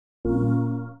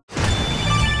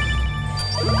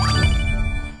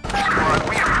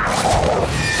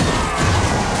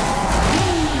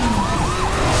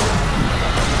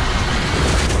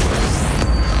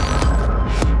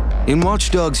In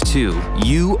Watch Dogs 2,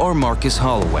 you are Marcus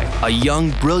Holloway, a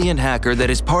young, brilliant hacker that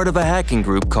is part of a hacking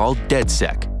group called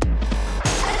DedSec.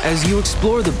 As you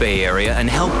explore the Bay Area and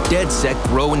help DedSec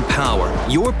grow in power,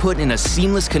 you're put in a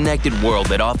seamless, connected world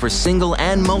that offers single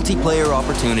and multiplayer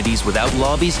opportunities without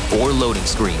lobbies or loading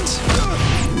screens.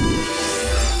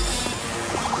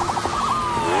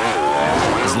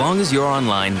 As long as you're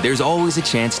online, there's always a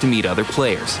chance to meet other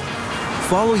players.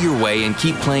 Follow your way and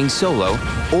keep playing solo,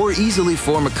 or easily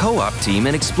form a co-op team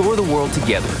and explore the world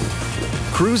together.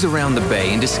 Cruise around the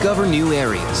Bay and discover new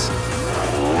areas.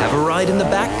 Have a ride in the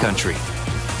backcountry.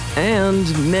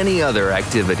 And many other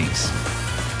activities.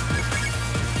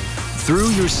 Through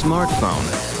your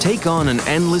smartphone, take on an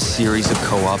endless series of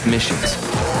co-op missions.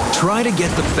 Try to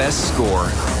get the best score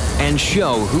and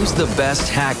show who's the best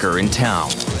hacker in town.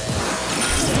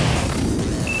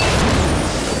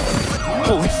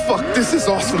 Holy fuck, this is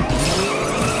awesome!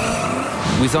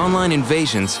 With online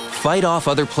invasions, fight off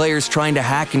other players trying to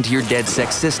hack into your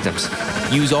DedSec systems.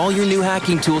 Use all your new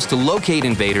hacking tools to locate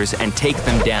invaders and take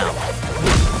them down.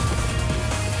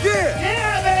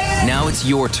 Now it's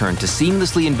your turn to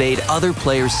seamlessly invade other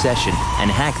players' session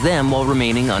and hack them while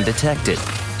remaining undetected.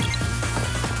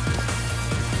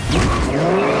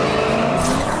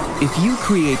 If you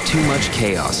create too much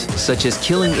chaos, such as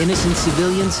killing innocent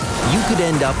civilians, you could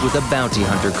end up with a bounty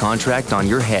hunter contract on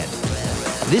your head.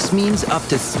 This means up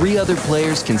to 3 other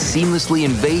players can seamlessly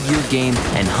invade your game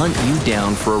and hunt you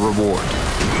down for a reward.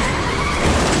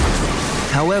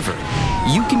 However,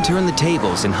 you can turn the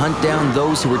tables and hunt down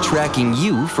those who are tracking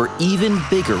you for even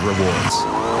bigger rewards.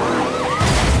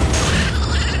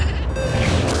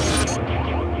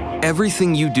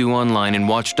 Everything you do online in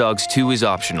Watch Dogs 2 is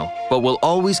optional, but will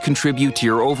always contribute to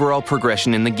your overall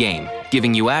progression in the game,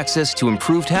 giving you access to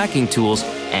improved hacking tools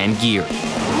and gear.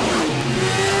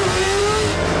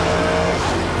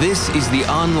 This is the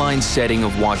online setting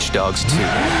of Watch Dogs 2.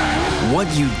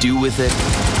 What you do with it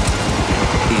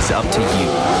is up to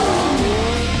you.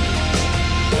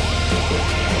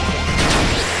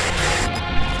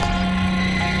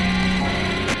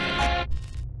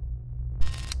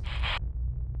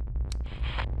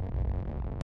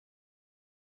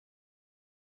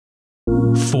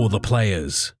 For the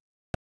players.